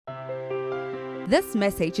This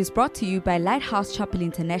message is brought to you by Lighthouse Chapel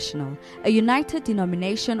International, a united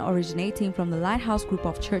denomination originating from the Lighthouse Group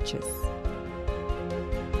of Churches.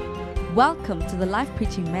 Welcome to the live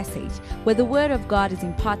preaching message, where the Word of God is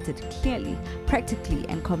imparted clearly, practically,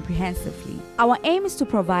 and comprehensively. Our aim is to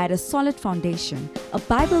provide a solid foundation, a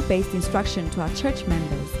Bible-based instruction to our church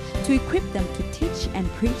members, to equip them to teach and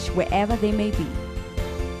preach wherever they may be.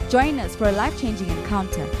 Join us for a life-changing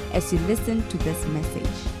encounter as you listen to this message.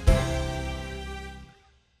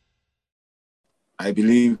 I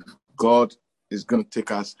believe God is going to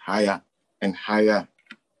take us higher and higher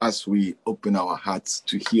as we open our hearts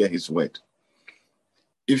to hear his word.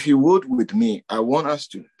 If you would with me, I want us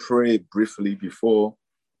to pray briefly before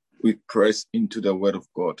we press into the word of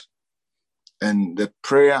God. And the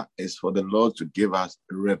prayer is for the Lord to give us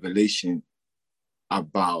a revelation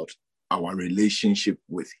about our relationship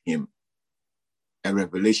with him. A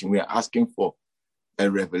revelation. We are asking for a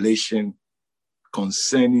revelation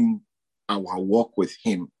concerning our walk with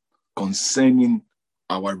him, concerning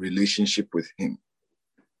our relationship with him.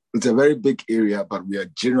 It's a very big area, but we are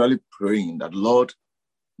generally praying that, Lord,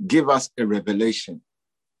 give us a revelation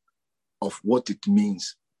of what it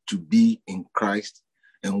means to be in Christ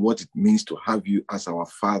and what it means to have you as our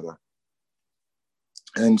Father.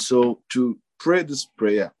 And so to pray this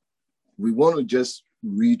prayer, we want to just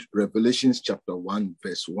read Revelation chapter 1,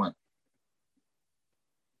 verse 1.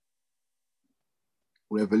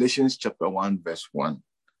 Revelation chapter 1, verse 1.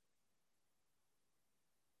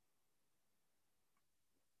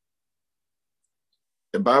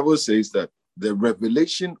 The Bible says that the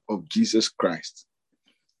revelation of Jesus Christ,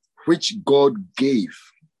 which God gave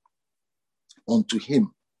unto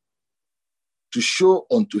him to show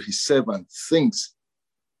unto his servant things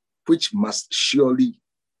which must surely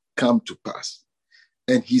come to pass.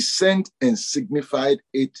 And he sent and signified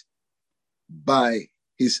it by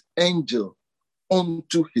his angel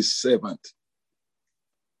unto his servant.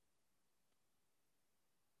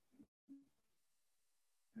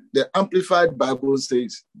 The Amplified Bible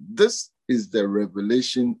says, this is the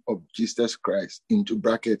revelation of Jesus Christ, into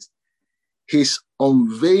brackets, his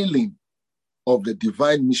unveiling of the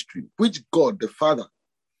divine mystery, which God the Father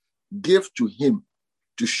gave to him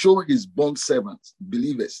to show his bond servants,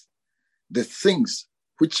 believers, the things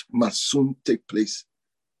which must soon take place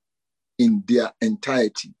in their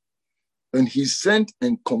entirety. And he sent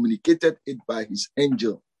and communicated it by his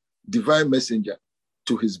angel, divine messenger,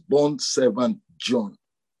 to his bond servant John,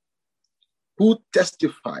 who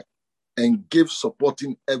testified and gave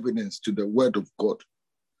supporting evidence to the word of God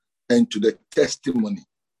and to the testimony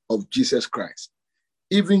of Jesus Christ,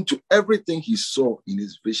 even to everything he saw in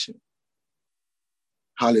his vision.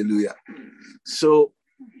 Hallelujah. So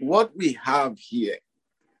what we have here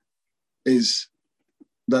is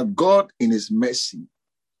that God in his mercy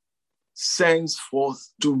sends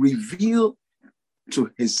forth to reveal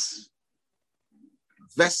to his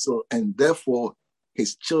vessel and therefore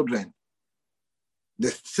his children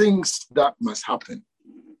the things that must happen.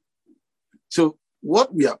 So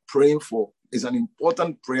what we are praying for is an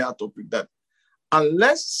important prayer topic, that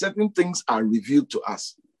unless certain things are revealed to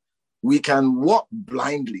us, we can walk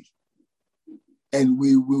blindly and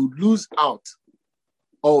we will lose out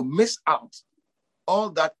or miss out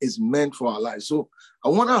all that is meant for our lives. So I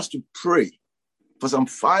want us to pray for some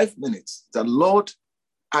 5 minutes that, Lord,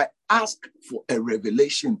 I ask for a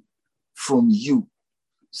revelation from you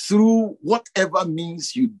through whatever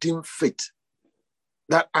means you deem fit,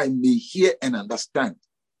 that I may hear and understand.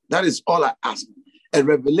 That is all I ask. A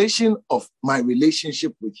revelation of my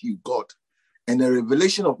relationship with you, God, and a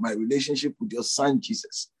revelation of my relationship with your Son,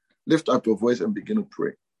 Jesus. Lift up your voice and begin to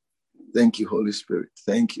pray. Thank you, Holy Spirit.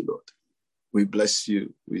 Thank you, Lord. We bless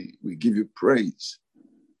you. We give you praise,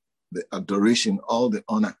 the adoration, all the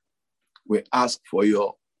honor. We ask for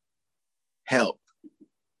your help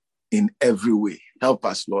in every way. Help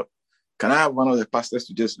us, Lord. Can I have one of the pastors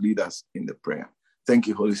to just lead us in the prayer? Thank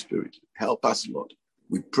you, Holy Spirit. Help us, Lord.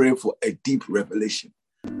 We pray for a deep revelation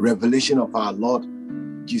of our Lord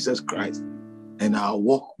Jesus Christ and our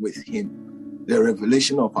walk with him, the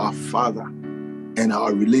revelation of our Father and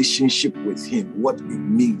our relationship with him, what it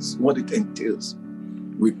means, what it entails.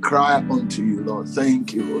 We cry unto you, Lord.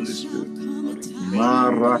 Thank you, Holy Spirit.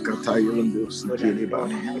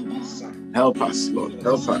 Help us, Lord.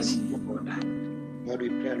 Help us.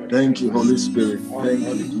 Thank you, Holy Spirit. Thank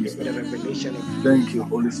you, Jesus. Thank you,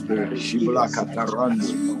 Holy Spirit. Shibla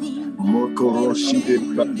Kataranda, Mokoro Shide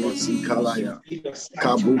Babosi Kalaya,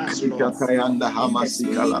 Kabuki Katayanda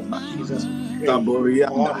Hamasi Kalama,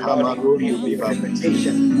 Taborianda Hamaroni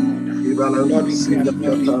Bibabisi, Lord, we pray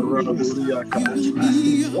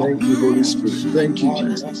thank you, Holy Spirit. Thank you,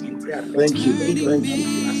 Jesus. Thank you, Lord. Thank you.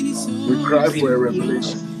 We cry for a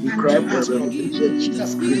revelation. We cry for a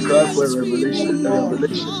revelation. We cry for a revelation. A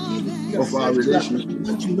revelation of our relationship.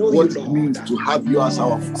 What it means to have you as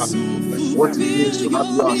our Father. What it means to have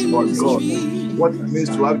you as our God. What it means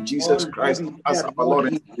to have Jesus Christ as our Lord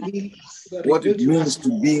and Savior. What it means to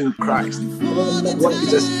be in Christ. What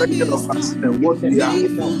is expected of us and what we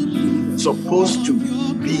are supposed to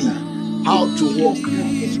be. How to walk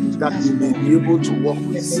that we may be able to walk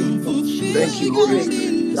with you. Thank you, Holy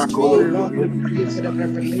Spirit.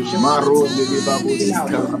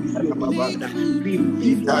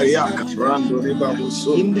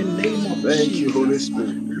 Thank you, Holy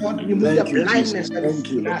Spirit. Lord, remove the blindness that is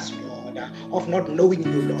in us, Lord, of not knowing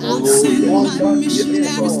you, Lord. Oh, yes. Lord,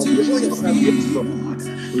 Yes, Lord. Yes, Lord. Yes, Lord.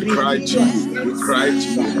 We cry to you. We cry to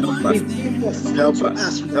you. Help us. Help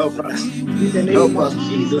us. Help us. Help us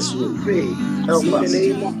in this way. Help us.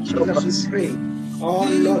 Help us. Oh,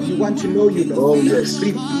 Lord, we want to know you, Lord. Oh, yes.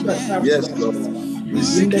 Yes, Lord. We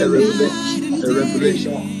seek a revelation. A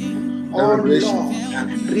revelation. A revelation. Lord,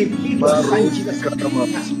 reveal your Son Jesus Christ.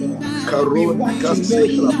 We want to know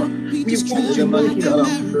him. We want to know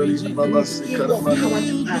him. Reveal your power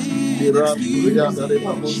to us. In the name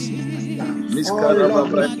of Jesus. Oh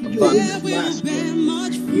Lord, reveal your ways to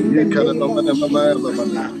us. In the name of Jesus.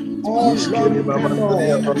 Oh Lord, we pray,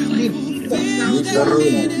 Lord, reveal yourself to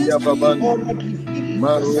us. Oh Lord, reveal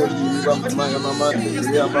yourself to us.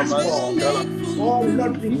 Oh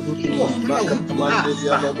Lord, reveal your fatherhood to us.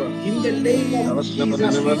 In the name of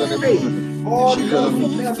Jesus, we pray. Oh Lord, we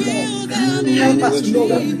pray, Lord. Help us to know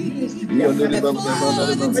what it means to be a father to us.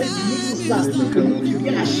 What it means to be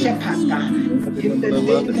a shepherd. In the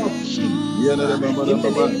name of Jesus. In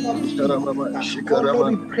the name of Jesus. Oh Lord,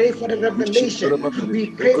 we pray for the revelation. We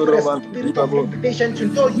pray for the spirit of revelation to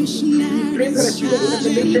know you. We pray for the spirit of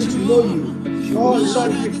revelation to know you. Oh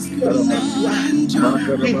Lord, reveal yourself to us.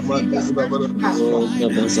 Reveal yourself to us, Lord.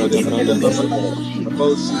 In the name of Jesus.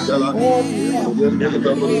 Oh Lord,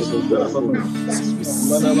 reveal yourself to us, Lord.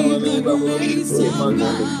 Reveal your ways to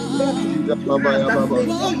us. Lord, reveal to us that we may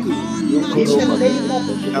know you. In the name of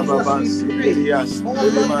Jesus, we pray. Oh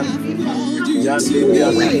Lord, reveal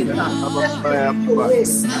your ways. Let's reveal your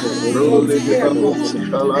ways. Lord, we pray, Lord.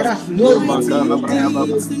 Let us know you.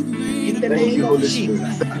 In the Thank name you, of Holy Spirit.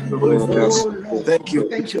 Jesus. Thank you, Holy Spirit. Oh Lord. Thank you,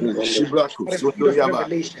 Holy Thank you, Spirit. Lord, Shibraku, for the spirit of Soyoyaba,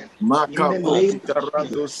 revelation. In the Makabo, name of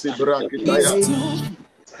Kitarando, Jesus. In the Sibrakitaya. name of Jesus.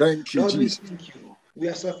 Thank you, Lord, we Jesus. thank you. We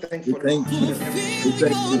are so We thankful, Lord, thank for you. the revelation. We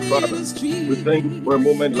thank you, Father. We thank you for a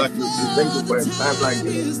moment like this. We thank you for a time like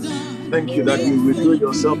this. Thank you that you reveal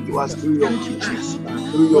yourself to us through your Unto preaching, us,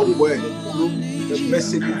 through in your the word, name of through the Jesus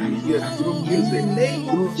messages we Christ. hear, through In music, the name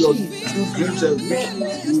of through your Jesus. through dreams and Lord, visions.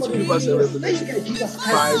 thank you You for give us revealing a your revelation Savior, Jesus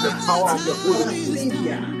Christ, by to the us. power of the Holy Our Ghost.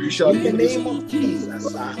 Savior. We shall In the do this. name of Jesus.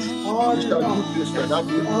 Oh We shall do Lord. this that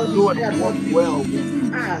we Oh, know we and pray, walk Lord, well reveal with to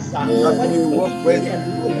you, us that what we it may walk means to well be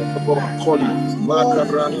alone of with our us. calling. Oh,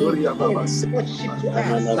 reveal our stewardship to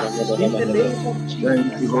us. In the name of Jesus.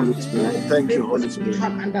 Thank you, Holy Spirit. Lord, Thank pray you, for Holy Spirit. spiritual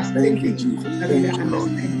Thank you, understanding Jesus. that we may Thank you, Lord.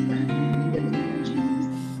 understand you. In the name of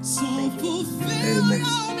Jesus. Thank you. Amen.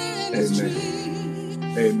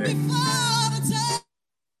 Amen. Amen.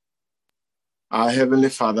 Our Heavenly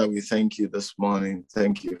Father, we thank you this morning.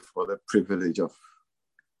 Thank you for the privilege of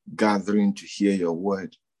gathering to hear your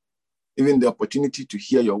word, even the opportunity to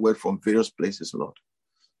hear your word from various places, Lord.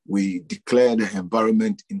 We declare the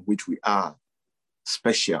environment in which we are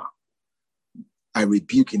special. I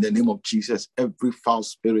rebuke in the name of Jesus every foul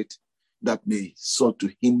spirit that may sought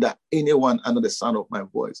to hinder anyone under the sound of my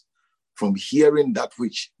voice from hearing that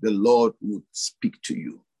which the Lord would speak to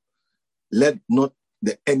you. Let not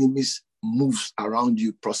the enemy's moves around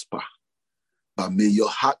you prosper, but may your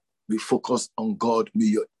heart be focused on God. May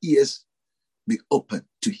your ears be open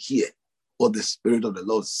to hear what the Spirit of the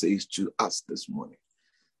Lord says to us this morning.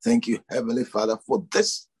 Thank you, Heavenly Father, for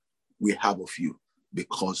this we have of you,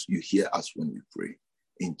 because you hear us when we pray.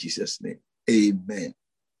 In Jesus' name, amen.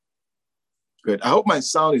 Good. I hope my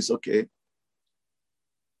sound is okay.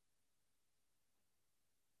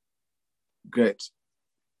 Great.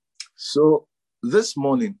 So this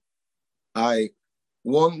morning, I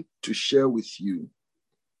want to share with you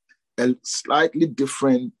a slightly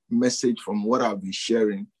different message from what I've been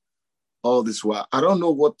sharing all this while. I don't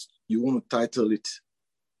know what you want to title it,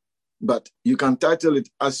 but you can title it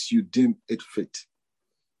as you deem it fit.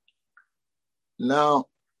 Now,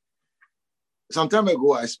 some time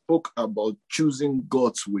ago, I spoke about choosing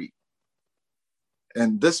God's way.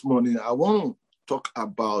 And this morning, I want to talk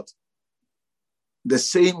about the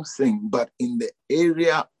same thing, but in the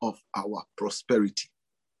area of our prosperity.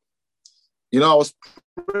 You know, I was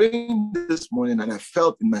praying this morning and I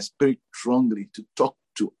felt in my spirit strongly to talk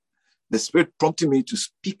to the Spirit, prompting me to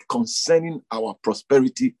speak concerning our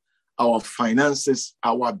prosperity, our finances,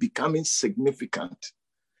 our becoming significant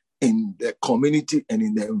in the community and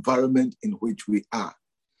in the environment in which we are.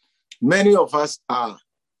 Many of us are,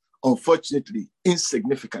 unfortunately,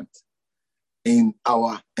 insignificant in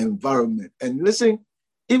our environment. And listen,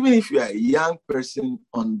 even if you are a young person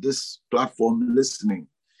on this platform listening,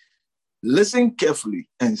 listen carefully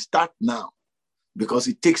and start now, because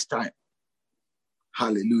it takes time.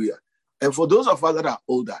 Hallelujah. And for those of us that are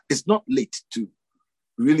older, it's not late to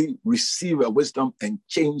really receive a wisdom and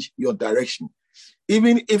change your direction.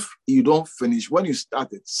 Even if you don't finish, when you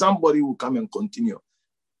started, somebody will come and continue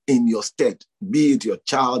in your stead, be it your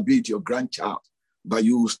child, be it your grandchild, but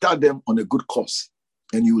you will start them on a good course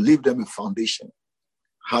and you leave them a foundation.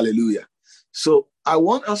 Hallelujah. So I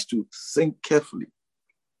want us to think carefully.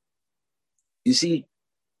 You see,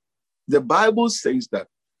 the Bible says that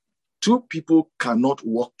two people cannot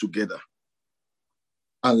work together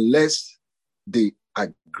unless they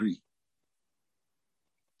agree.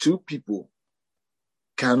 Two people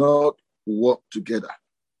cannot work together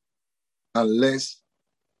unless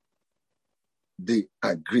they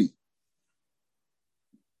agree.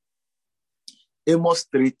 Amos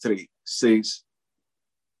 3:3 says,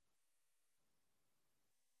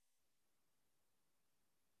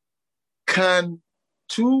 can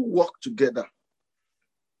two work together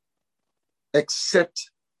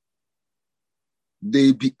except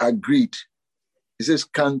they be agreed? It says,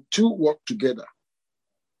 can two work together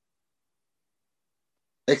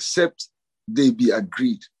except they be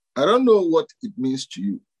agreed? I don't know what it means to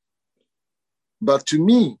you, but to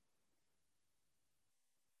me,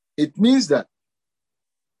 it means that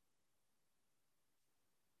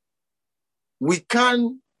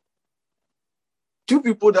two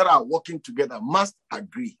people that are working together must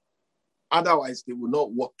agree. Otherwise, they will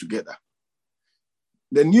not work together.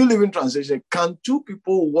 The New Living Translation, can two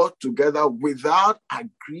people work together without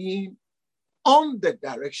agreeing on the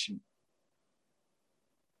direction?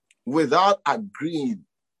 Without agreeing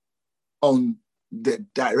on the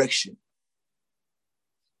direction.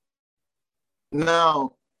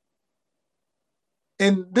 Now,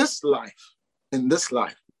 in this life,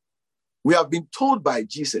 we have been told by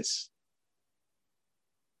Jesus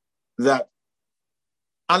that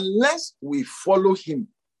unless we follow him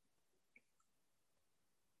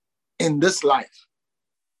in this life,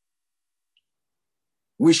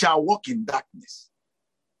 we shall walk in darkness.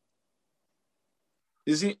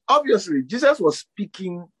 You see, obviously, Jesus was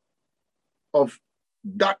speaking of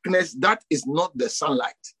darkness that is not the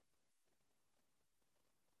sunlight,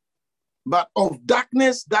 but of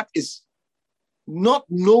darkness that is not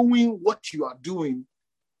knowing what you are doing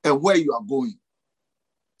and where you are going.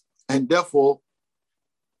 And therefore,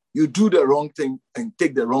 you do the wrong thing and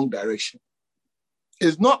take the wrong direction.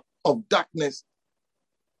 It's not of darkness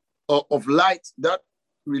or of light that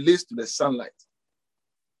relates to the sunlight.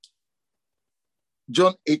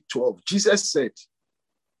 John 8:12, Jesus said,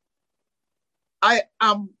 I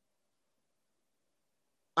am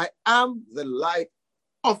the light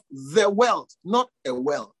of the world, not a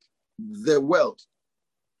world, the world.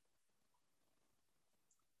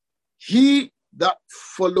 He that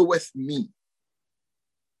followeth me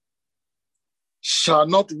shall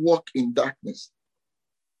not walk in darkness,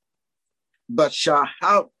 but shall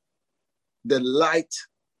have the light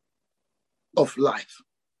of life.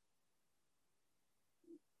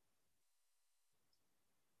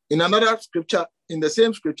 In another scripture, in the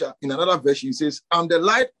same scripture, in another version, it says, I'm the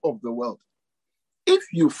light of the world. If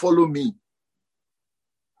you follow me,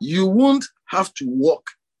 you won't have to walk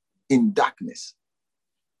in darkness.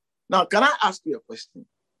 Now, can I ask you a question?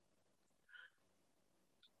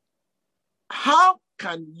 How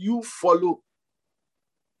can you follow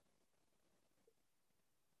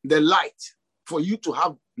the light for you to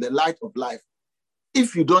have the light of life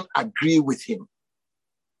if you don't agree with him?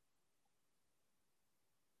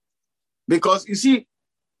 Because you see,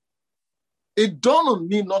 it dawned on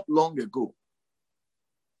me not long ago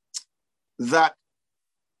that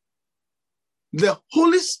the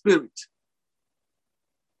Holy Spirit,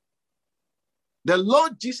 the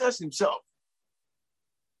Lord Jesus himself,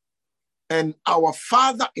 and our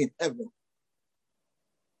Father in heaven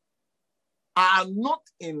are not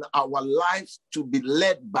in our lives to be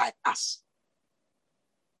led by us.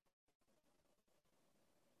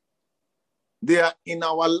 They are in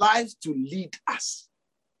our lives to lead us.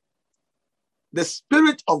 The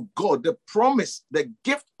Spirit of God, the promise, the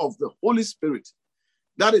gift of the Holy Spirit,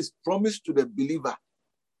 that is promised to the believer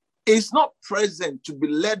is not present to be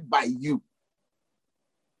led by you.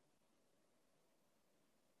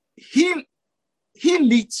 He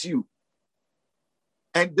leads you.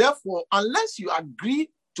 And therefore, unless you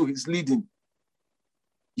agree to his leading,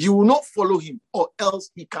 you will not follow him, or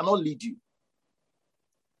else he cannot lead you.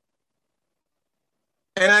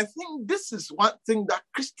 And I think this is one thing that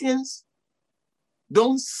Christians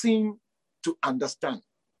don't seem to understand.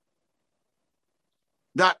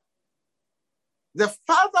 That the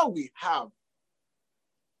Father we have,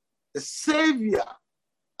 the Savior,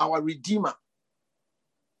 our Redeemer,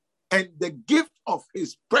 and the gift of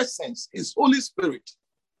his presence, his Holy Spirit,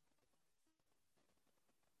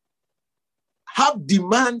 have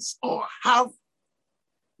demands or have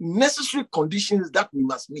necessary conditions that we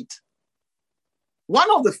must meet. One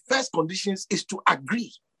of the first conditions is to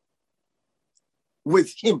agree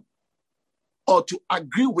with him or to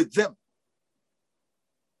agree with them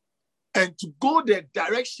and to go the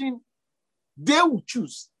direction they will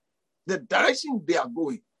choose, the direction they are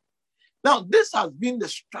going. Now, this has been the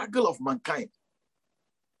struggle of mankind,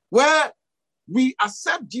 where we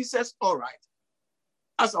accept Jesus, all right,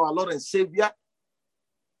 as our Lord and Savior,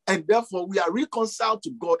 and therefore we are reconciled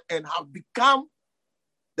to God and have become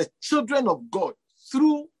the children of God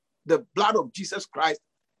through the blood of Jesus Christ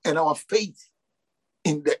and our faith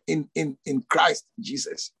in Christ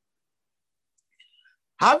Jesus.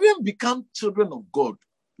 Having become children of God,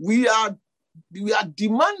 we are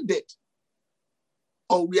demanded,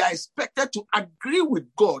 or we are expected to agree with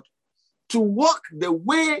God to walk the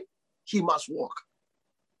way he must walk.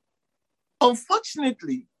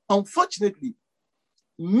 Unfortunately,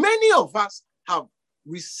 many of us have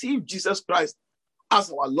received Jesus Christ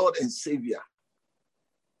as our Lord and Savior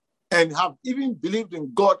and have even believed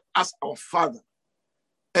in God as our Father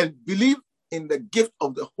and believe in the gift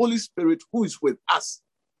of the Holy Spirit who is with us.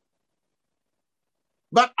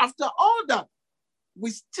 But after all that, we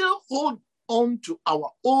still hold on to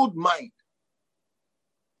our old mind.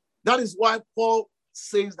 That is why Paul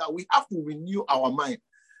says that we have to renew our mind.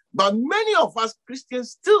 But many of us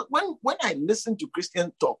Christians still, when I listen to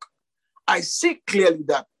Christian talk, I see clearly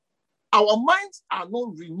that our minds are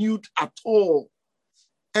not renewed at all.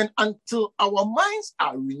 And until our minds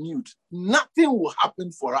are renewed, nothing will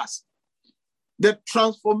happen for us. The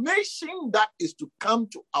transformation that is to come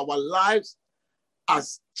to our lives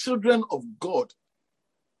as children of God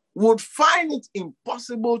would find it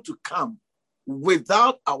impossible to come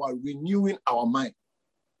without our renewing our mind.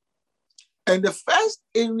 And the first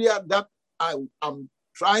area that I am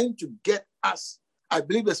trying to get us, I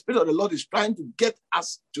believe the Spirit of the Lord is trying to get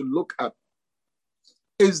us to look at,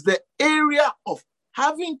 is the area of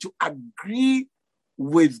having to agree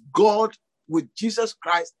with God, with Jesus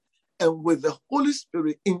Christ, and with the Holy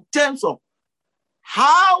Spirit in terms of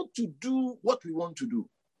how to do what we want to do.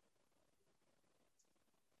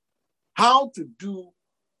 How to do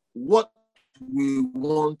what we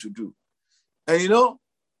want to do. And you know,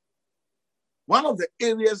 one of the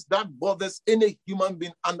areas that bothers any human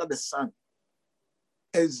being under the sun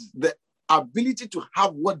is the ability to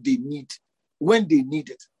have what they need when they need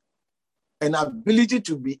it. An ability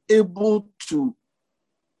to be able to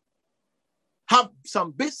have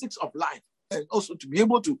some basics of life and also to be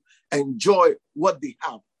able to enjoy what they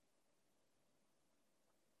have.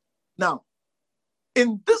 Now,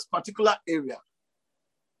 in this particular area,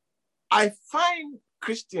 I find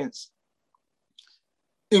Christians,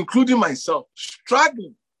 including myself,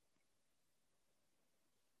 struggling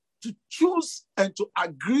to choose and to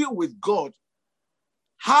agree with God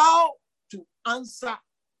how to answer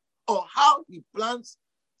or how he plans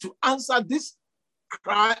to answer this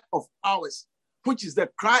cry of ours, which is the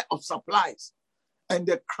cry of supplies and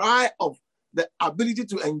the cry of the ability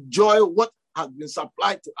to enjoy what has been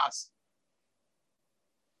supplied to us.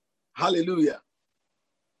 Hallelujah.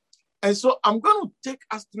 And so I'm going to take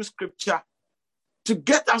us through scripture to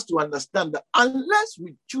get us to understand that unless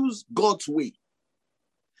we choose God's way,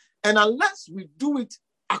 and unless we do it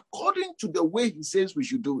according to the way he says we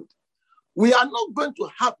should do it, we are not going to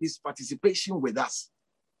have his participation with us.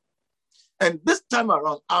 And this time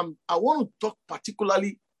around, I want to talk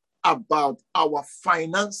particularly about our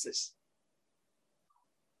finances.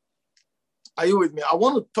 Are you with me? I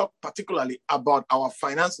want to talk particularly about our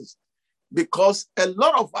finances because a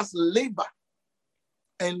lot of us labor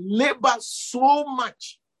and labor so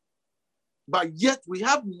much, but yet we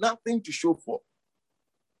have nothing to show for.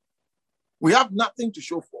 We have nothing to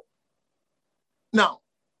show for. Now,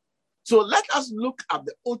 so let us look at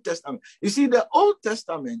the Old Testament. You see, the Old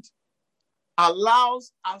Testament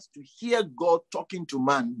allows us to hear God talking to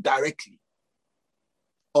man directly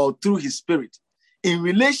or through his spirit. in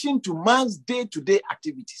relation to man's day-to-day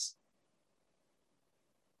activities.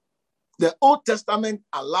 The Old Testament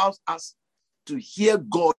allows us to hear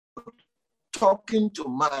God talking to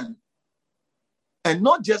man, and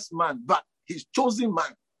not just man, but his chosen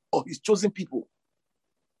man or his chosen people.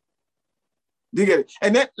 Do you get it?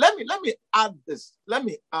 And then let me add this. Let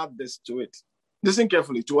me add this to it. Listen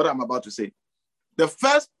carefully to what I'm about to say. The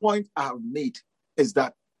first point I have made is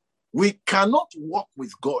that we cannot walk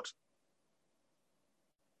with God,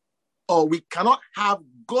 or we cannot have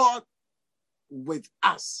God with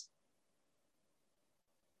us,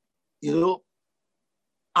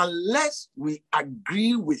 unless we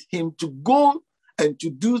agree with him to go and to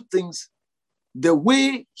do things the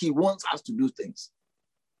way he wants us to do things.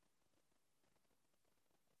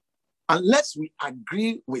 Unless we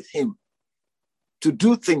agree with him to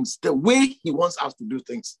do things the way he wants us to do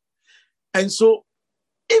things. And so,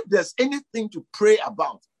 if there's anything to pray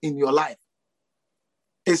about in your life,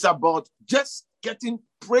 it's about just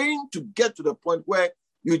praying to get to the point where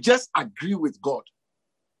you just agree with God.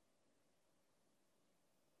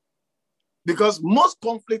 Because most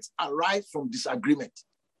conflicts arise from disagreement.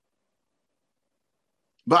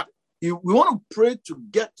 But we want to pray to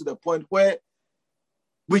get to the point where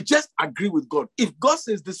we just agree with God. If God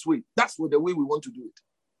says this way, that's the way we want to do it.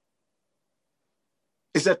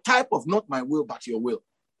 It's a type of not my will, but your will.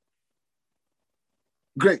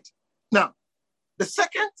 Great. Now, the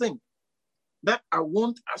second thing that I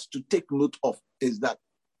want us to take note of is that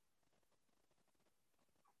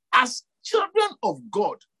as children of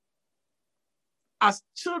God,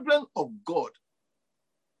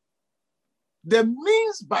 the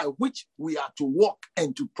means by which we are to walk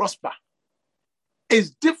and to prosper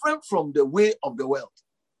is different from the way of the world.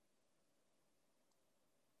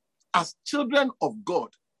 As children of God,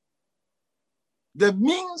 the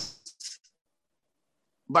means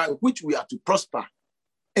by which we are to prosper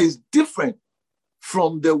is different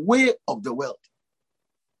from the way of the world.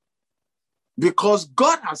 Because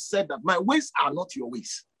God has said that my ways are not your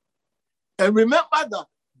ways. And remember that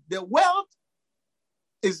the world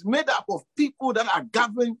is made up of people that are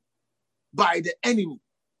governed by the enemy.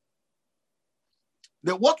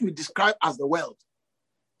 What we describe as the world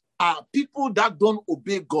are people that don't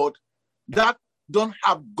obey God, that don't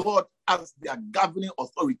have God as their governing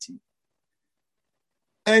authority.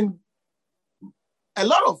 And a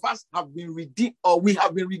lot of us have been redeemed, or we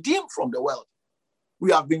have been redeemed from the world.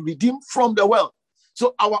 We have been redeemed from the world.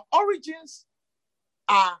 So our origins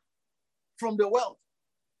are from the world.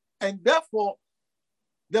 And therefore,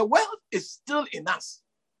 the world is still in us.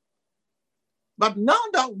 But now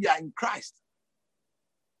that we are in Christ,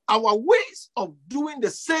 our ways of doing the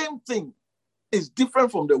same thing is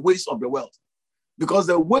different from the ways of the world. Because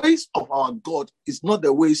the ways of our God is not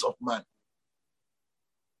the ways of man.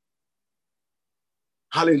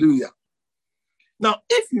 Hallelujah. Now,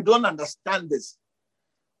 if you don't understand this,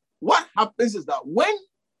 what happens is that when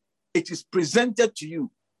it is presented to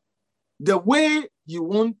you, the way you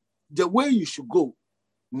want, the way you should go,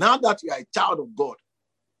 now that you are a child of God,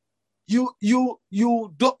 you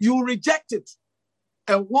reject it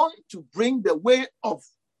and want to bring the way of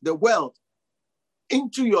the world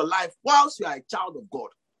into your life whilst you are a child of God.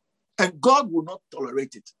 And God will not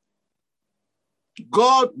tolerate it.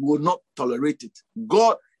 God will not tolerate it.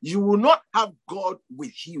 You will not have God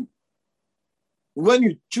with you when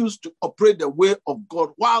you choose to operate the way of God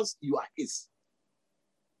whilst you are his.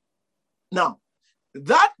 Now,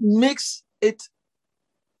 that makes it,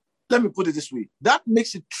 let me put it this way, that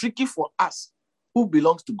makes it tricky for us who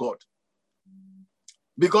belongs to God.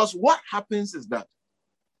 Because what happens is that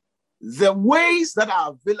the ways that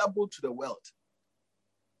are available to the world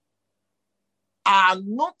are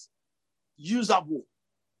not usable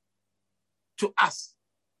to us.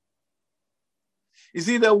 You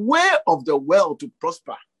see, the way of the world to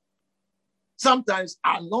prosper sometimes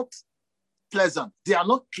are not pleasant. They are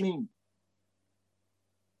not clean.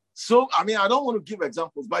 So, I don't want to give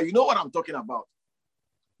examples, but you know what I'm talking about.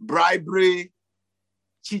 Bribery,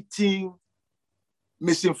 cheating,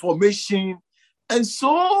 misinformation, and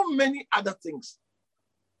so many other things.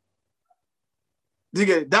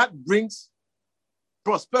 That brings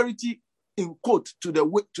prosperity, in quote, to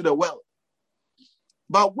the world.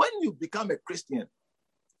 But when you become a Christian,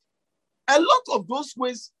 a lot of those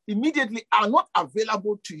ways immediately are not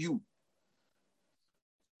available to you.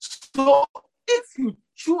 So if you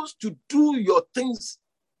choose to do your things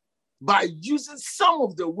by using some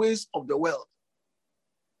of the ways of the world,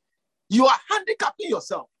 you are handicapping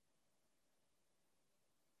yourself.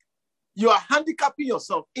 You are handicapping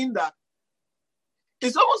yourself in that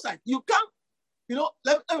it's almost like you can't,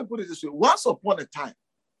 let me put it this way. Once upon a time,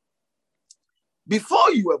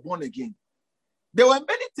 before you were born again, there were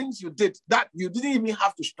many things you did that you didn't even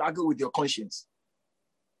have to struggle with your conscience.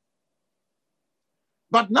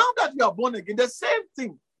 But now that you are born again, the same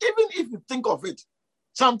thing, even if you think of it,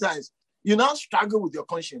 sometimes you now struggle with your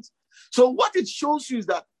conscience. So what it shows you is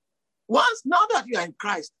that now that you are in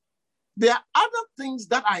Christ, there are other things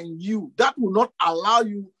that are in you that will not allow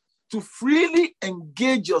you to freely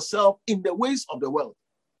engage yourself in the ways of the world.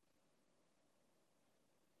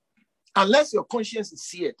 Unless your conscience is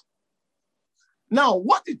seared. Now,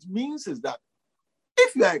 what it means is that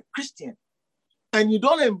if you are a Christian and you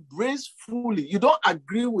don't embrace fully, you don't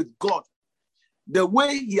agree with God, the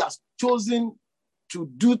way he has chosen to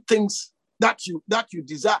do things that you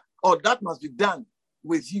desire or that must be done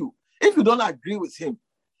with you, if you don't agree with him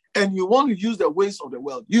and you want to use the ways of the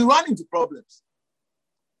world, you run into problems.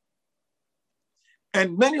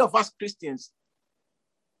 And many of us Christians,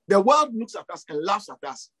 the world looks at us and laughs at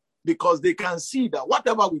us because they can see that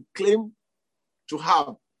whatever we claim to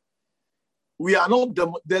have, we are not,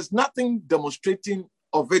 there's nothing demonstrating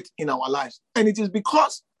of it in our lives. And it is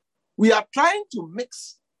because we are trying to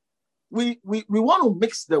mix. We want to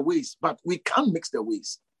mix the ways, but we can't mix the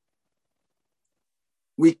ways.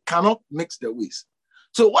 We cannot mix the ways.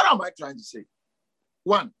 So what am I trying to say?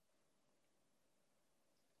 One,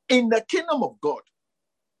 in the kingdom of God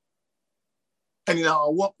and in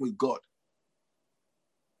our walk with God,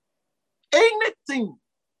 anything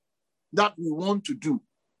that we want to do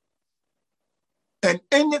and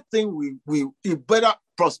anything we better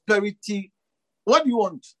prosperity, what do you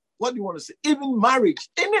want? What do you want to say? Even marriage,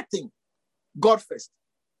 anything, God first.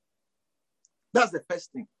 That's the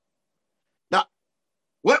first thing. That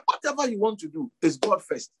whatever you want to do is God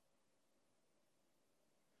first.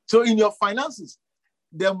 So in your finances,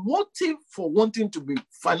 the motive for wanting to be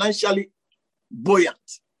financially buoyant,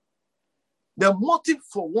 the motive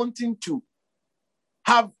for wanting to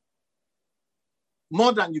have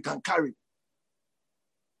more than you can carry,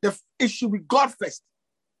 it should be God first.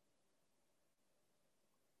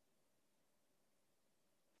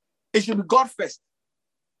 It should be God first.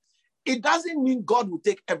 It doesn't mean God will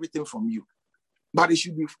take everything from you, but it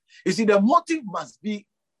should be, you see, the motive must be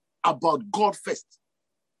about God first.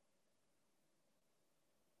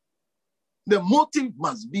 The motive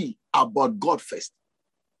must be about God first.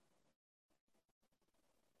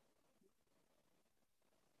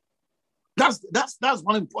 That's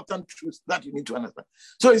one important truth that you need to understand.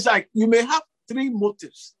 So it's like you may have three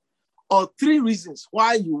motives or three reasons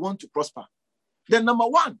why you want to prosper. The number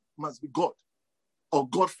one must be God or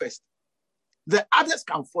God first. The others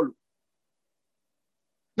can follow.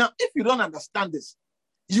 Now, if you don't understand this,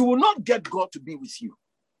 you will not get God to be with you.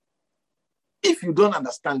 If you don't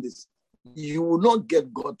understand this, you will not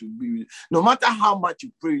get God to be with you. No matter how much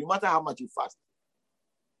you pray, no matter how much you fast.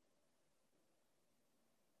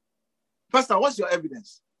 Pastor, what's your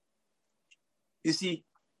evidence? You see,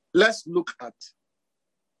 let's look at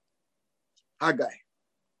Haggai.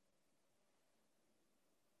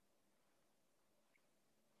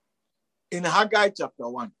 In Haggai chapter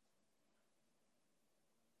 1,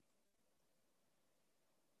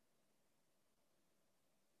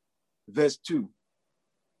 verse 2.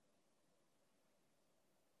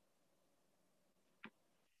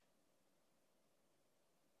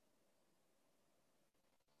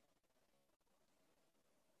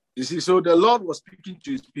 You see, so the Lord was speaking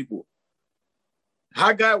to his people.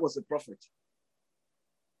 Haggai was a prophet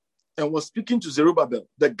and was speaking to Zerubbabel,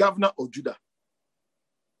 the governor of Judah,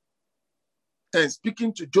 and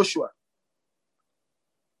speaking to Joshua,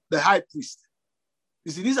 the high priest.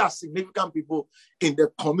 You see, these are significant people in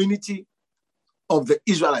the community of the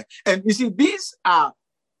Israelites. And you see, these are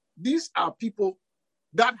people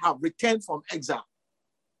that have returned from exile.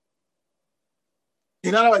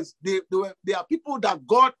 In other words, they are people that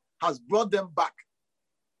God has brought them back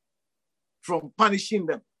from punishing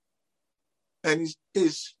them and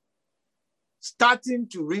is starting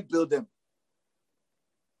to rebuild them.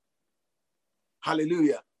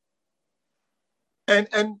 Hallelujah. And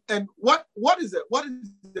what is the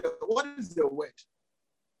word?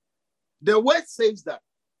 The word says that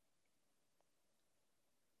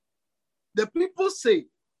the people say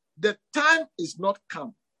the time is not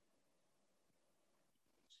come.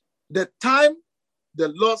 The time the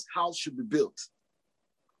Lord's house should be built.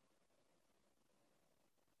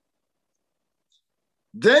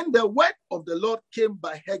 Then the word of the Lord came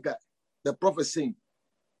by Haggai, the prophet, saying,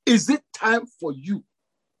 is it time for you,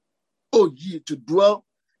 O ye, to dwell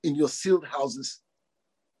in your sealed houses,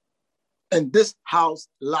 and this house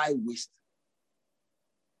lie waste?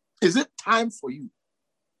 Is it time for you?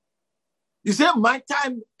 You say, my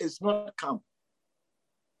time is not come.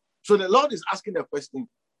 So the Lord is asking the question,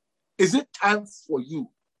 is it time for you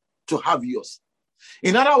to have yours?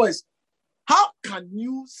 In other words, how can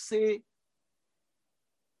you say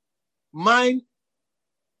mine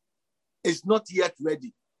is not yet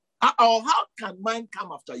ready? Or how can mine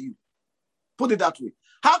come after you? Put it that way.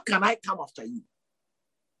 How can I come after you?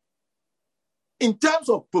 In terms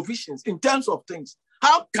of provisions, in terms of things,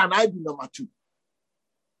 how can I be number two?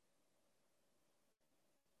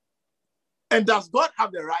 And does God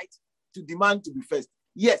have the right to demand to be first?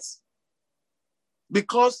 Yes.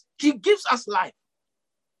 Because he gives us life.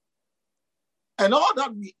 And all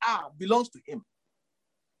that we are belongs to him.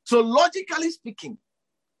 So logically speaking,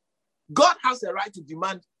 God has the right to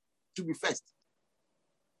demand to be first.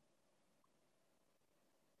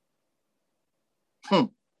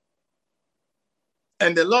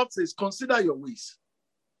 And the Lord says, consider your ways.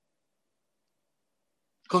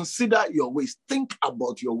 Consider your ways. Think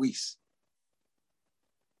about your ways.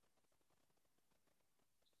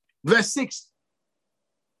 Verse 6.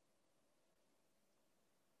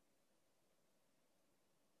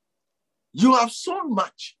 You have sown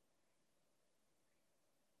much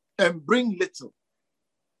and bring little.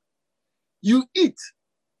 You eat,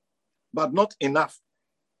 but not enough.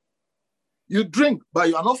 You drink, but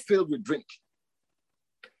you are not filled with drink.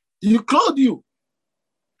 You clothe you,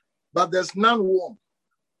 but there's none warm.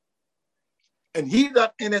 And he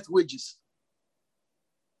that earneth wages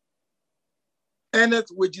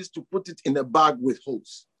to put it in a bag with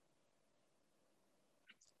holes.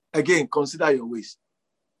 Again, consider your ways.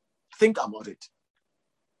 Think about it.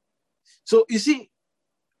 So you see,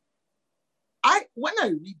 when I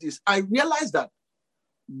read this, I realize that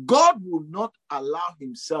God will not allow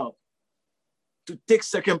himself to take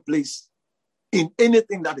second place in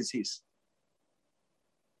anything that is his.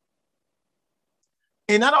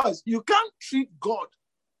 In other words, you can't treat God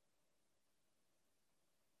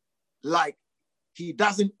like he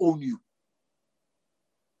doesn't own you.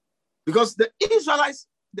 Because the Israelites,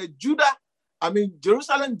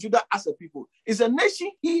 Jerusalem, Judah as a people, is a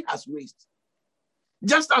nation he has raised.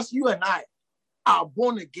 Just as you and I are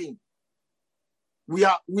born again. We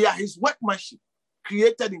are his workmanship,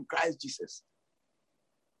 created in Christ Jesus.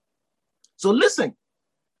 So listen,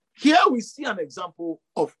 here we see an example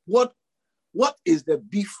of what is the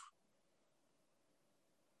beef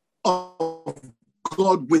of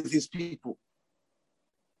God with his people.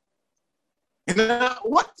 And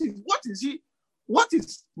what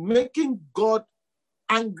is making God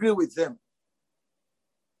angry with them?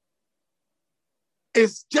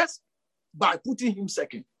 It's just by putting him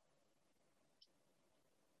second.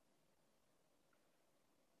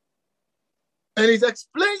 And it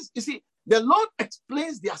explains, you see, the Lord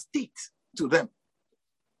explains their state to them.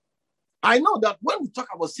 I know that when we talk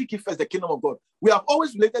about seeking first the kingdom of God, we have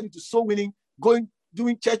always related it to soul winning,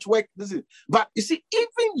 doing church work. But you see,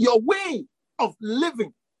 even your way of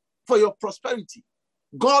living for your prosperity,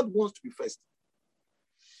 God wants to be first.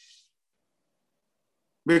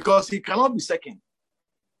 Because he cannot be second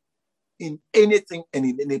in anything and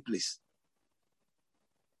in any place.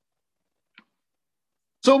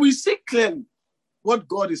 So we see clearly what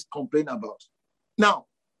God is complaining about. Now,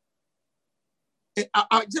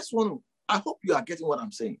 I hope you are getting what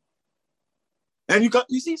I'm saying. And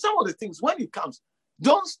you see some of the things, when it comes,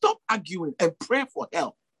 don't stop arguing and pray for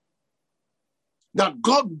help. That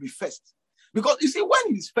God will be first. Because you see,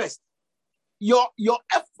 when he's first, your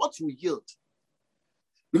efforts will yield.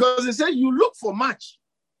 Because he said, you look for much,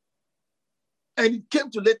 and it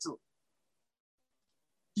came to little.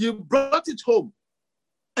 You brought it home.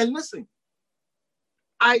 And listen,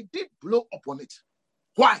 I did blow upon it.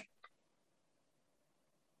 Why?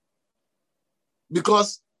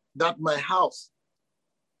 Because that my house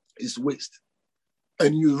is waste.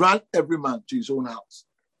 And you ran every man to his own house.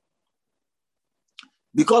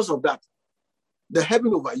 Because of that, the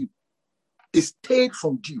heaven over you is stayed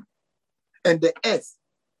from dew, and the earth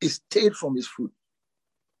is stayed from his fruit.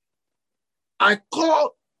 I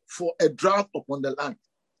call for a drought upon the land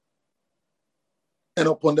and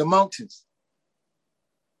upon the mountains.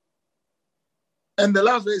 And the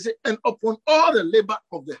last verse says, and upon all the labor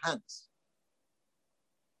of the hands.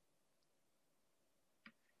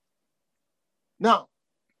 Now,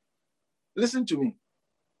 listen to me,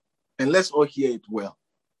 and let's all hear it well.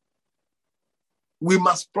 We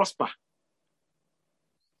must prosper.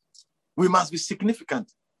 We must be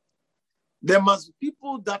significant. There must be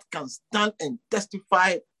people that can stand and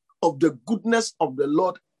testify of the goodness of the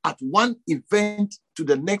Lord at one event to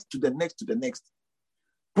the next, to the next, to the next.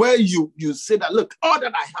 Where you say that, look, all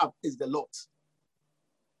that I have is the Lord's.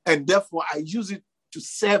 And therefore I use it to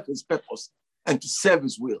serve his purpose and to serve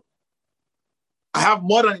his will. I have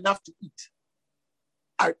more than enough to eat.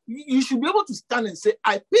 You should be able to stand and say,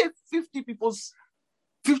 I pay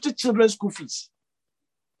 50 children's school fees.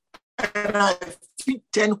 And I feed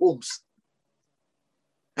 10 homes.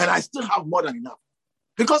 And I still have more than enough.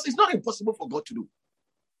 Because it's not impossible for God to do.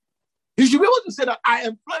 You should be able to say that I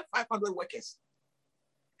employ 500 workers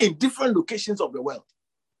in different locations of the world.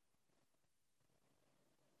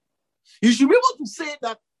 You should be able to say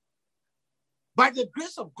that by the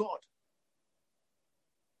grace of God,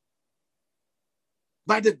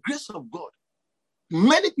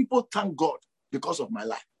 many people thank God because of my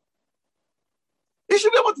life. You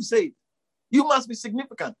should be able to say it. You must be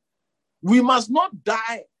significant. We must not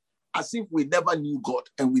die as if we never knew God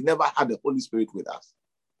and we never had the Holy Spirit with us.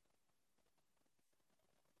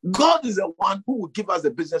 God is the one who will give us the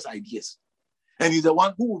business ideas, and he's the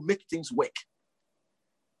one who will make things work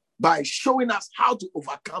by showing us how to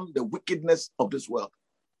overcome the wickedness of this world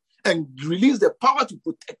and release the power to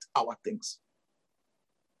protect our things.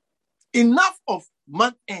 Enough of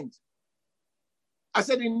month end. I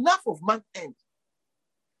said enough of month end.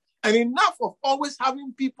 And enough of always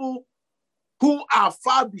having people who are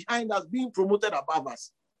far behind us being promoted above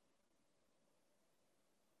us.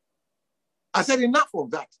 I said enough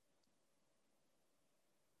of that.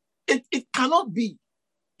 It cannot be.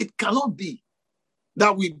 It cannot be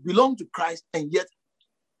that we belong to Christ and yet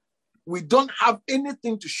we don't have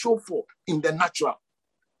anything to show for in the natural.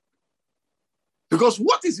 Because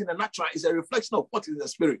what is in the natural is a reflection of what is in the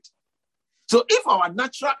spirit. So if our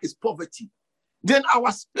natural is poverty, then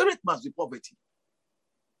our spirit must be poverty.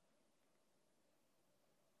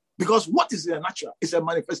 Because what is in the natural is a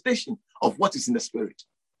manifestation of what is in the spirit.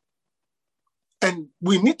 And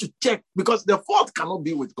we need to check, because the fault cannot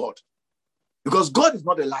be with God. Because God is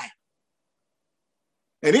not a liar.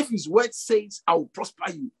 And if his word says, I will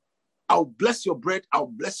prosper you, I will bless your bread, I will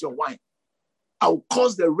bless your wine, I will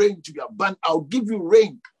cause the rain to be abundant, I will give you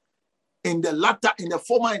rain in the latter, in the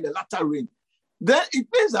former and the latter rain, then it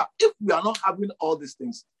means that if we are not having all these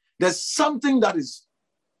things, there's something that is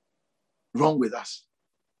wrong with us.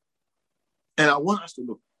 And I want us to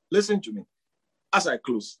look. Listen to me as I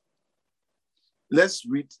close. Let's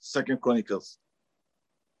read 2 Chronicles.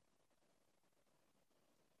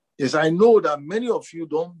 Yes, I know that many of you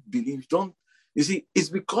don't believe, you see, it's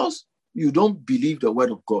because you don't believe the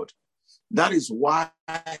word of God. That is why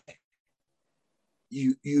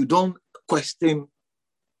you don't question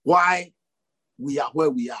why we are where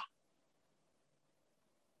we are.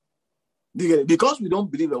 Because we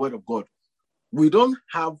don't believe the word of God, we don't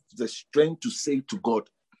have the strength to say to God,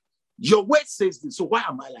 your word says this, so why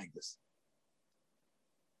am I like this?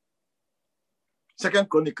 2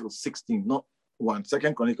 Chronicles 16, not 1.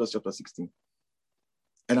 2 Chronicles chapter 16.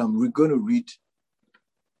 And we're going to read.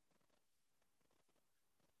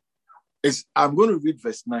 I'm going to read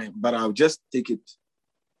verse 9, but I'll just take it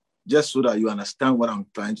just so that you understand what I'm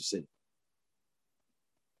trying to say.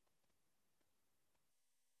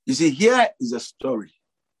 You see, here is a story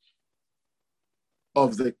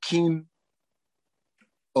of the king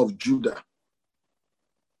of Judah.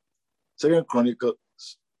 2 Chronicles.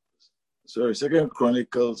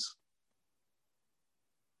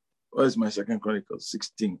 Where's my 2 Chronicles?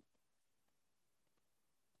 16.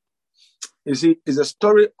 You see, it's a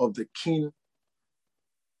story of the king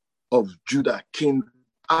of Judah, King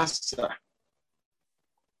Asa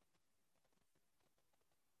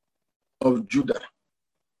of Judah.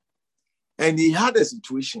 And he had a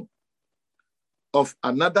situation of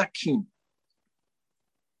another king,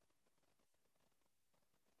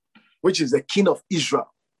 which is the king of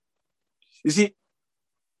Israel. You see,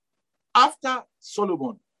 after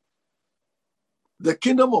Solomon, the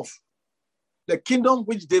kingdom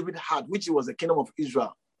which David had, which was the kingdom of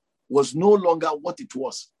Israel, was no longer what it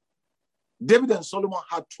was. David and Solomon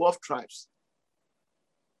had 12 tribes.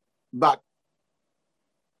 But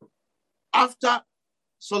after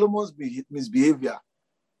Solomon's misbehavior,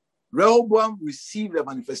 Rehoboam received a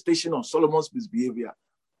manifestation of Solomon's misbehavior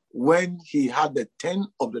when he had the 10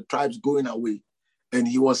 of the tribes going away, and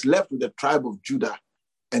he was left with the tribe of Judah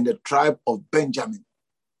and the tribe of Benjamin.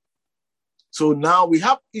 So now we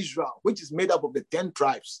have Israel, which is made up of the 10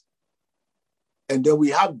 tribes. And then we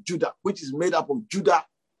have Judah, which is made up of Judah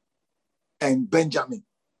and Benjamin.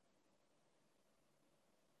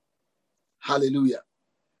 Hallelujah.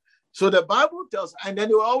 So the Bible tells, and then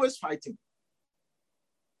they were always fighting.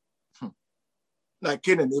 Like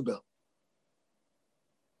Cain and Abel.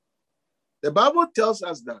 The Bible tells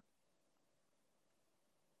us that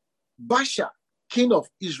Baasha, king of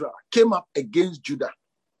Israel, came up against Judah.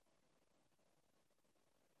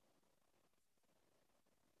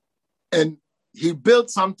 And he built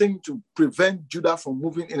something to prevent Judah from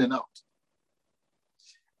moving in and out.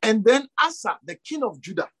 And then Asa, the king of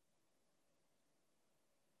Judah,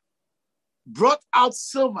 brought out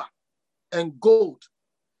silver and gold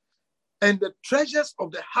and the treasures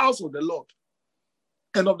of the house of the Lord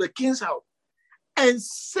and of the king's house, and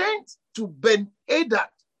sent to Ben-Hadad,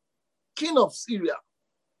 king of Syria,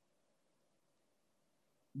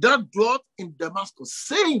 that dwelt in Damascus,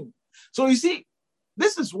 saying, so you see,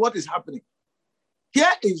 this is what is happening.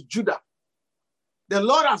 Here is Judah. The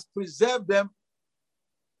Lord has preserved them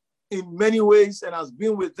in many ways and has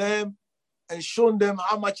been with them and shown them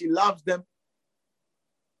how much he loves them.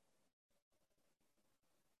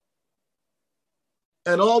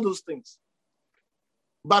 And all those things.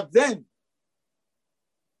 But then,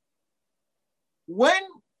 when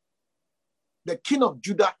the king of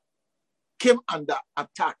Judah came under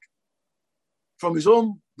attack from his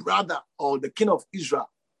own brother or the king of Israel,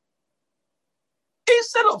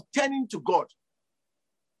 instead of turning to God,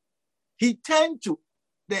 he turned to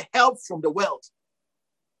the help from the world.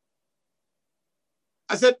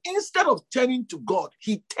 I said, instead of turning to God,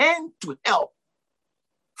 he turned to help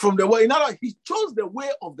from the world. In other words, he chose the way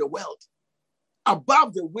of the world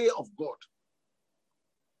above the way of God.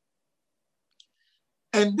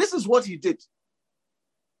 And this is what he did.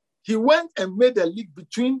 He went and made a league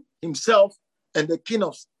between himself and the king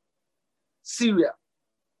of Syria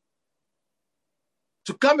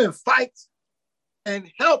to come and fight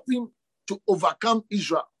and help him to overcome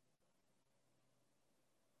Israel.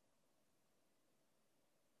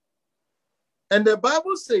 And the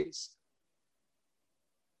Bible says,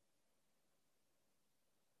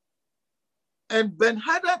 and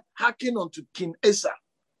Ben-Hadad hearkened unto King Asa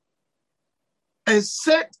and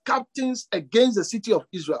set captains against the city of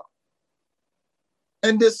Israel.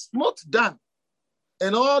 And they smote Dan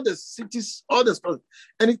and all the cities, all the spoils.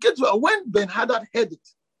 And it came to when Ben-Hadad heard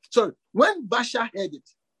it, when Baasha heard it,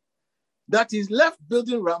 that he left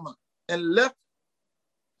building Ramah and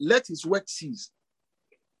let his work cease.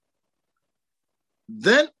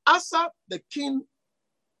 Then Asa the king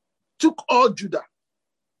took all Judah,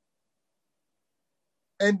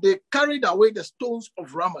 and they carried away the stones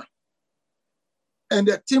of Ramah and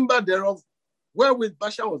the timber thereof, wherewith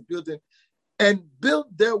Baasha was building, and built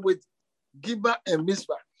there with Gibeah and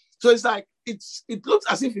Mizpah. So it's like, it looks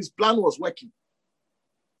as if his plan was working.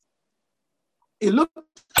 It looked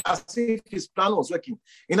as if his plan was working.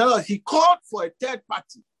 In other words, he called for a third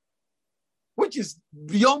party, which is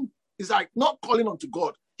beyond, it's like not calling unto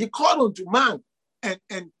God. He called unto man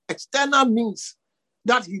and external means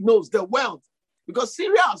that he knows, the world, because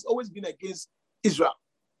Syria has always been against Israel.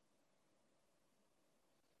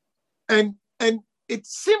 And it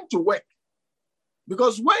seemed to work,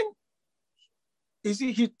 because when, you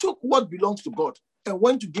see, he took what belongs to God and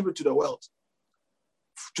went to give it to the world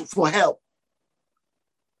for help.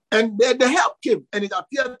 And the help came and it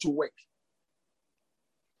appeared to work.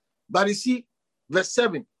 But you see, verse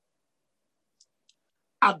 7,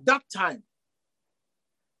 at that time,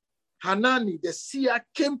 Hanani the seer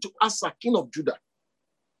came to Asa, king of Judah,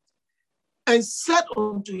 and said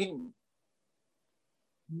unto him,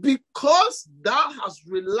 because thou hast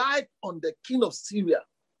relied on the king of Syria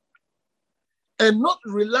and not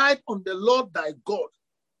relied on the Lord thy God.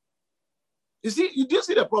 You see, you do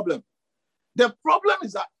see the problem. The problem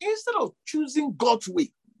is that instead of choosing God's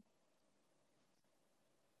way,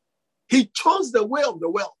 he chose the way of the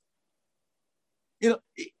world. You know,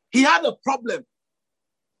 he had a problem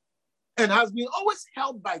and has been always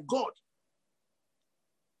held by God.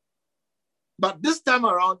 But this time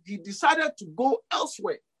around, he decided to go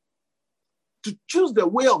elsewhere, to choose the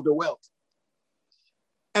way of the world.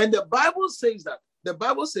 And the Bible says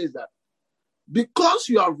that because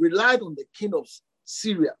you have relied on the king of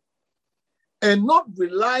Syria and not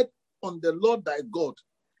relied on the Lord thy God,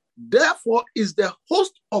 therefore is the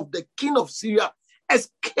host of the king of Syria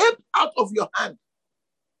escaped out of your hand.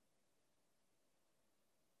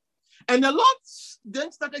 And the Lord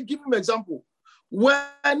then started giving him an example. Were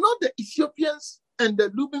not the Ethiopians and the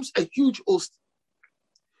Lubims a huge host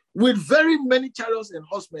with very many chariots and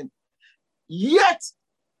horsemen? Yet,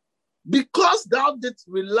 because thou didst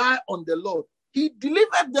rely on the Lord, he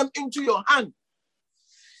delivered them into your hand.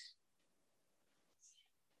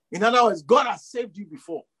 In other words, God has saved you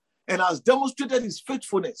before and has demonstrated his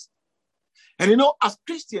faithfulness. And you know, as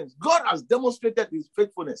Christians, God has demonstrated his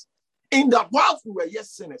faithfulness in that whilst we were yet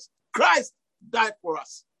sinners, Christ died for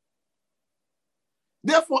us.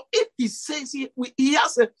 Therefore, if he says we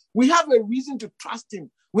have a reason to trust him,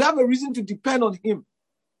 we have a reason to depend on him,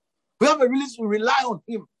 we have a reason to rely on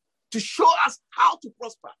him to show us how to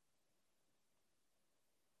prosper.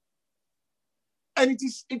 And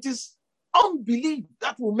it is unbelief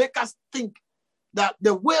that will make us think that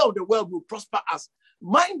the way of the world will prosper us.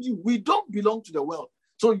 Mind you, we don't belong to the world.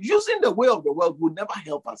 So using the way of the world will never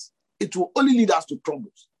help us. It will only lead us to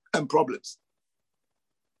troubles and problems.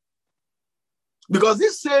 Because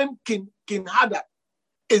this same King Hadad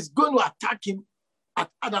is going to attack him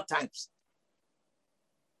at other times.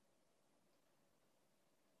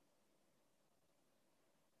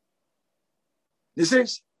 He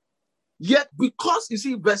says, yet because, you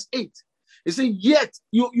see, verse 8, he says, yet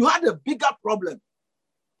you had a bigger problem.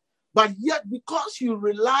 But yet because you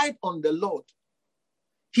relied on the Lord,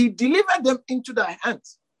 he delivered them into thy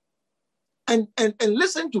hands. And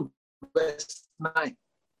listen to verse 9.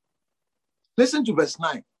 Listen to verse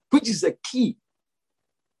 9, which is the key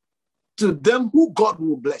to them who God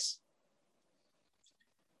will bless.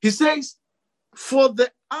 He says, for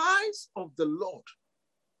the eyes of the Lord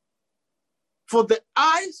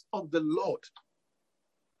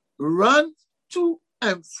run to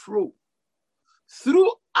and fro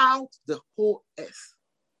throughout the whole earth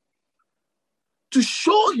to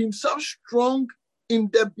show himself strong in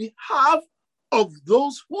the behalf of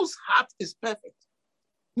those whose heart is perfect.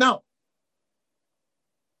 Now,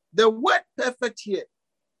 the word perfect here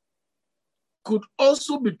could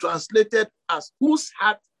also be translated as whose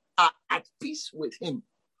hearts are at peace with him,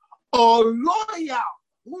 or loyal,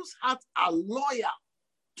 whose hearts are loyal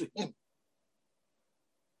to him.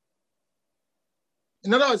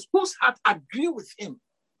 In other words, whose heart agree with him,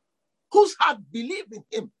 whose heart believe in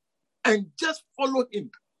him and just follow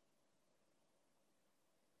him.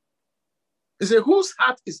 He said, whose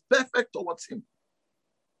heart is perfect towards him.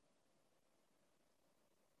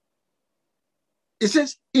 It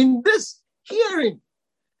says, in this hearing,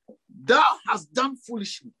 thou hast done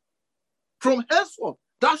foolishly. From henceforth,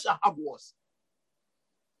 thou shalt have wars.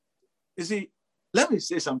 You see, let me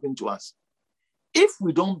say something to us. If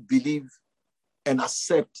we don't believe and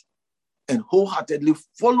accept and wholeheartedly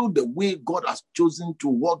follow the way God has chosen to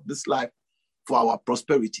walk this life for our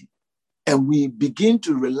prosperity, and we begin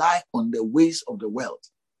to rely on the ways of the world,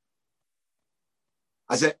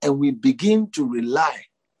 I said, and we begin to rely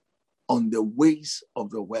on the ways of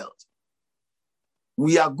the world,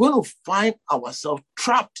 we are going to find ourselves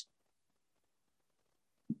trapped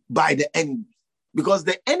by the enemy. Because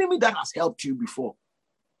the enemy that has helped you before,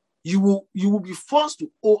 you will be forced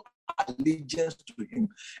to owe allegiance to him.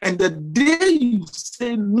 And the day you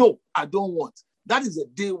say, no, I don't want, that is the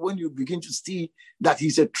day when you begin to see that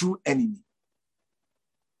he's a true enemy.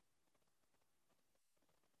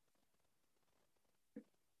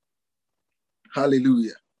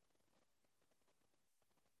 Hallelujah.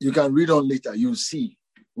 You can read on later. You'll see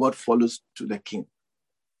what follows to the king.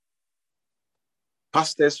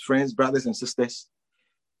 Pastors, friends, brothers, and sisters,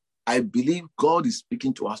 I believe God is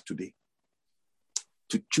speaking to us today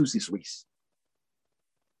to choose his ways,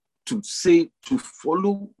 to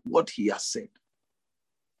follow what he has said.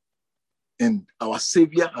 And our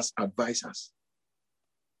Savior has advised us.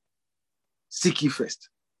 Seek ye first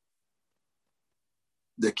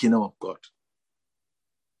the kingdom of God.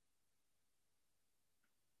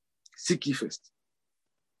 Seek ye first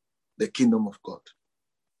the kingdom of God.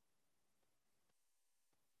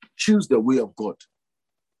 Choose the way of God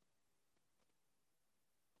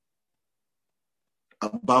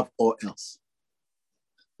above all else.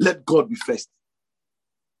 Let God be first.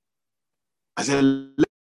 I said,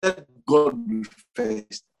 let God be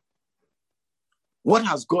first. What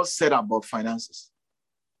has God said about finances?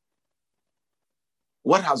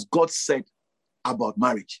 What has God said about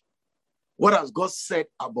marriage? What has God said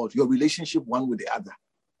about your relationship one with the other?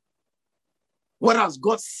 What has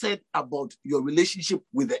God said about your relationship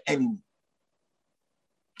with the enemy?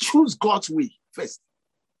 Choose God's way first.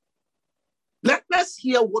 Let's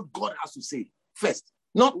hear what God has to say first,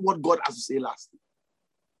 not what God has to say last.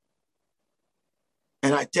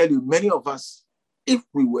 And I tell you, many of us, if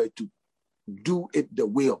we were to do it the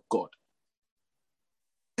way of God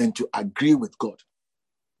and to agree with God,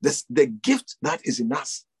 the gift that is in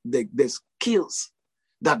us, the skills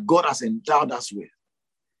that God has endowed us with,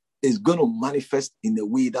 is going to manifest in a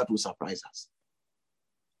way that will surprise us.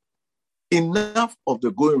 Enough of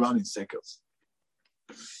the going around in circles,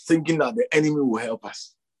 thinking that the enemy will help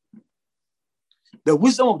us. The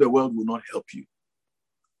wisdom of the world will not help you.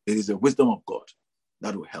 It is the wisdom of God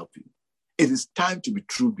that will help you. It is time to be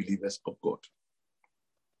true believers of God.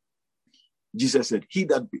 Jesus said, he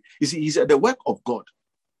said, the work of God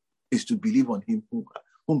is to believe on him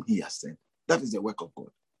whom he has sent. That is the work of God.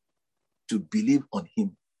 To believe on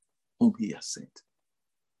him whom he has sent.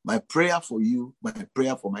 My prayer for you, my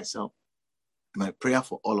prayer for myself, my prayer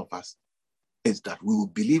for all of us is that we will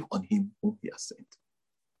believe on him whom he has sent,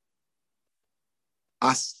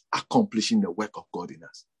 as accomplishing the work of God in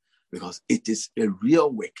us, because it is a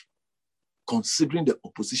real work, considering the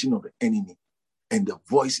opposition of the enemy and the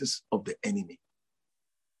voices of the enemy,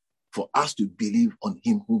 for us to believe on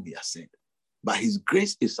him whom he has sent. But his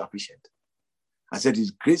grace is sufficient. I said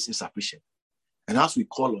his grace is sufficient. And as we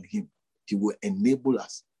call on him, he will enable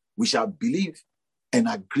us. We shall believe and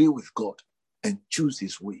agree with God and choose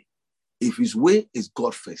his way. If his way is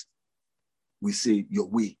God first, we say, your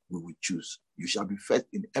way we will choose. You shall be first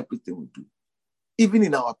in everything we do. Even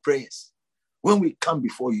in our prayers, when we come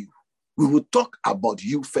before you, we will talk about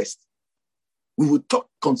you first. We will talk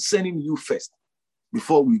concerning you first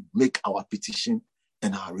before we make our petition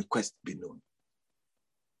and our request be known.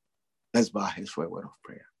 Let's bow our heads for a word of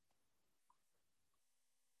prayer.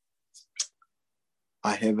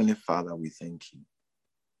 Our Heavenly Father, we thank you.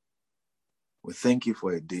 We thank you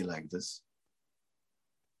for a day like this.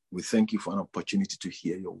 We thank you for an opportunity to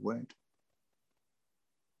hear your word.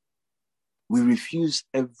 We refuse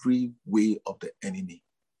every way of the enemy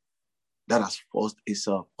that has forced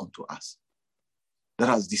itself onto us, that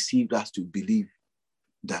has deceived us to believe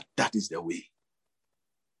that that is the way.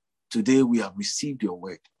 Today we have received your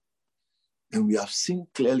word, and we have seen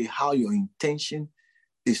clearly how your intention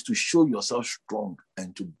is to show yourself strong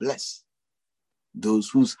and to bless those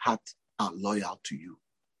whose hearts are loyal to you,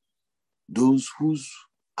 those whose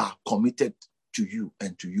are committed to you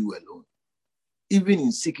and to you alone. Even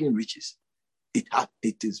in seeking riches,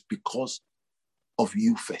 it is because of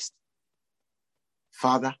you first.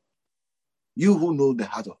 Father, you who know the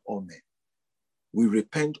heart of all men, we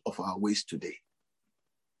repent of our ways today,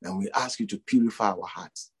 and we ask you to purify our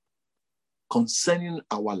hearts concerning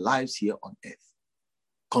our lives here on earth,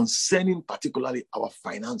 concerning particularly our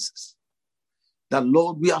finances. That,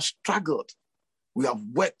 Lord, we have struggled, we have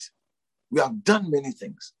worked, we have done many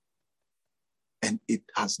things, and it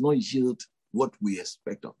has not yielded what we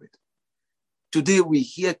expect of it. Today we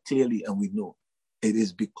hear clearly and we know it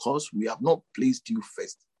is because we have not placed you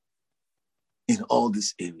first in all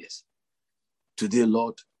these areas. Today,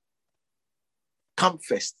 Lord, come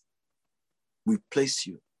first. We place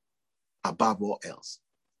you above all else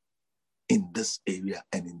in this area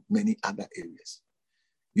and in many other areas.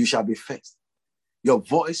 You shall be first. Your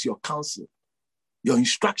voice, your counsel, your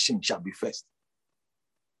instruction shall be first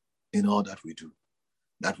in all that we do,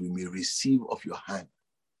 that we may receive of your hand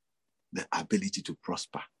the ability to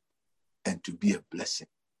prosper and to be a blessing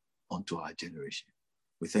unto our generation.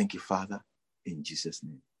 We thank you, Father, in Jesus'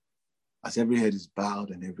 name. As every head is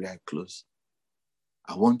bowed and every eye closed,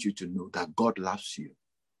 I want you to know that God loves you.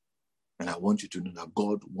 And I want you to know that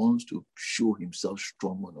God wants to show himself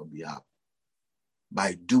strong on your behalf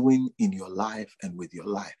by doing in your life and with your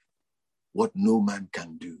life what no man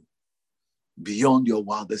can do beyond your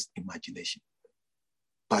wildest imagination.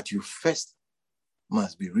 But you first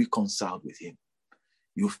must be reconciled with him.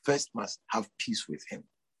 You first must have peace with him.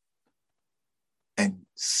 And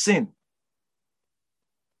sin,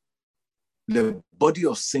 the body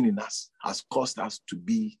of sin in us, has caused us to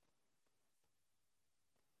be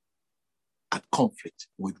at conflict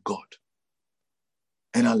with God.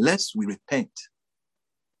 And unless we repent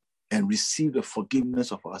and receive the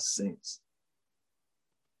forgiveness of our sins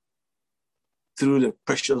through the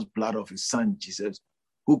precious blood of his son, Jesus,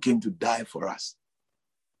 who came to die for us,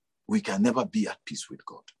 we can never be at peace with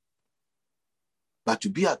God. But to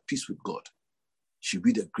be at peace with God should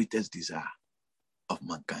be the greatest desire of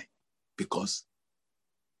mankind, because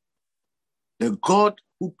the God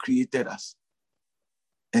who created us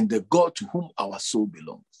and the God to whom our soul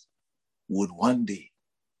belongs would one day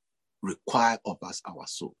require of us our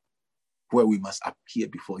soul, where we must appear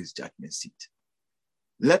before his judgment seat.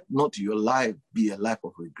 Let not your life be a life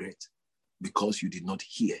of regret because you did not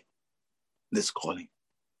hear this calling.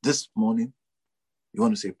 This morning, you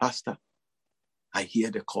want to say, Pastor, I hear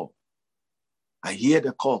the call. I hear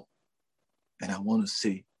the call. And I want to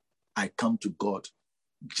say, I come to God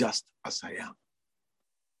just as I am.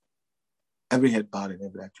 Every head bowed and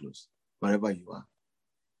every eye closed, wherever you are.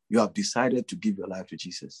 You have decided to give your life to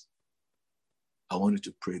Jesus. I want you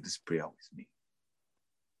to pray this prayer with me.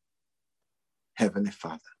 Heavenly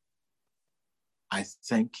Father, I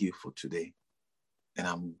thank you for today, and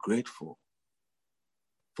I'm grateful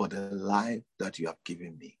for the life that you have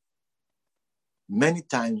given me. Many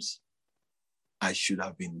times I should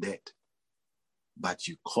have been dead, but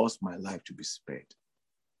you caused my life to be spared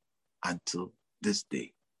until this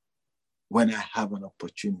day, when I have an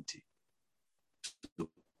opportunity to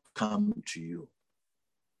come to you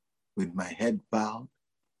with my head bowed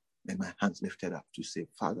and my hands lifted up to say,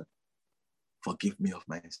 Father, forgive me of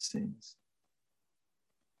my sins.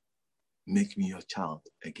 Make me your child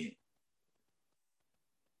again.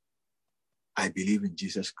 I believe in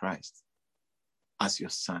Jesus Christ as your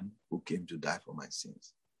son who came to die for my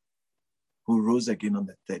sins, who rose again on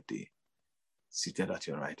the third day, seated at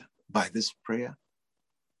your right hand. By this prayer,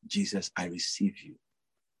 Jesus, I receive you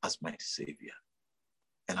as my Savior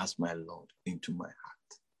and as my Lord into my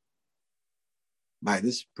heart. By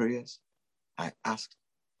these prayers, I ask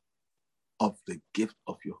of the gift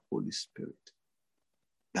of your Holy Spirit,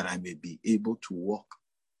 that I may be able to walk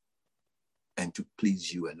and to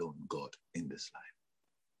please you alone, God, in this life.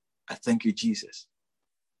 I thank you, Jesus,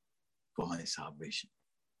 for my salvation.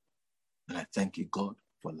 And I thank you, God,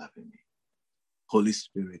 for loving me. Holy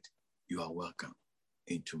Spirit, you are welcome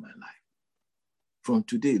into my life. From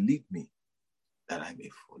today, lead me that I may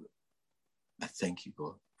follow. I thank you,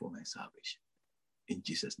 God, for my salvation. In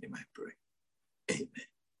Jesus' name I pray. Amen.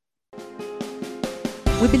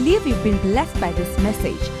 We believe you've been blessed by this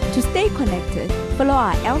message. To stay connected, follow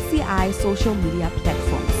our LCI social media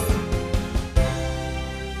platform.